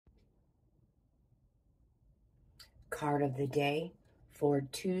Card of the day for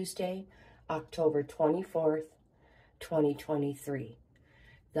Tuesday, October 24th, 2023.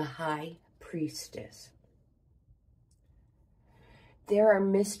 The High Priestess. There are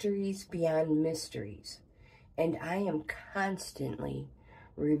mysteries beyond mysteries, and I am constantly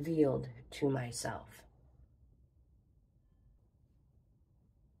revealed to myself.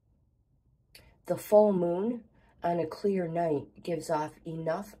 The full moon on a clear night gives off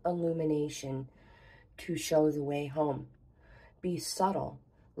enough illumination to show the way home. Be subtle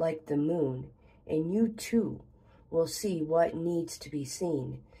like the moon, and you too will see what needs to be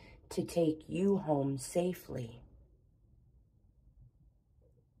seen to take you home safely.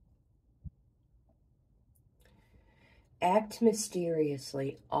 Act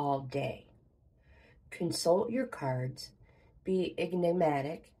mysteriously all day. Consult your cards. Be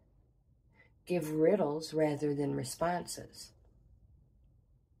enigmatic. Give riddles rather than responses.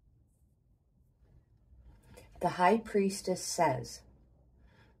 The High Priestess says,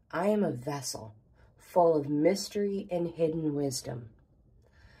 I am a vessel full of mystery and hidden wisdom.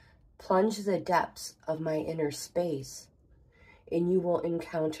 Plunge the depths of my inner space, and you will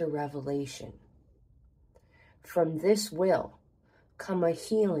encounter revelation. From this will come a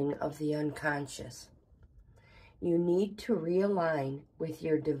healing of the unconscious. You need to realign with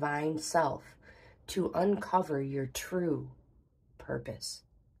your divine self to uncover your true purpose.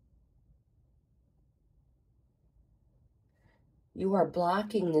 You are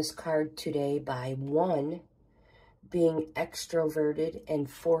blocking this card today by 1, being extroverted and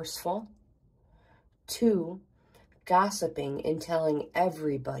forceful. 2, gossiping and telling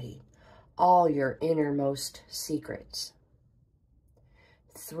everybody all your innermost secrets.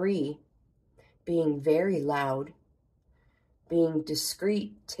 3, being very loud. Being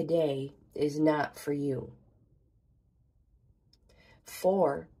discreet today is not for you.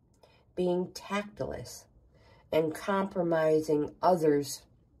 4, being tactless and compromising others'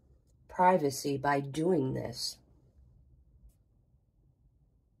 privacy by doing this.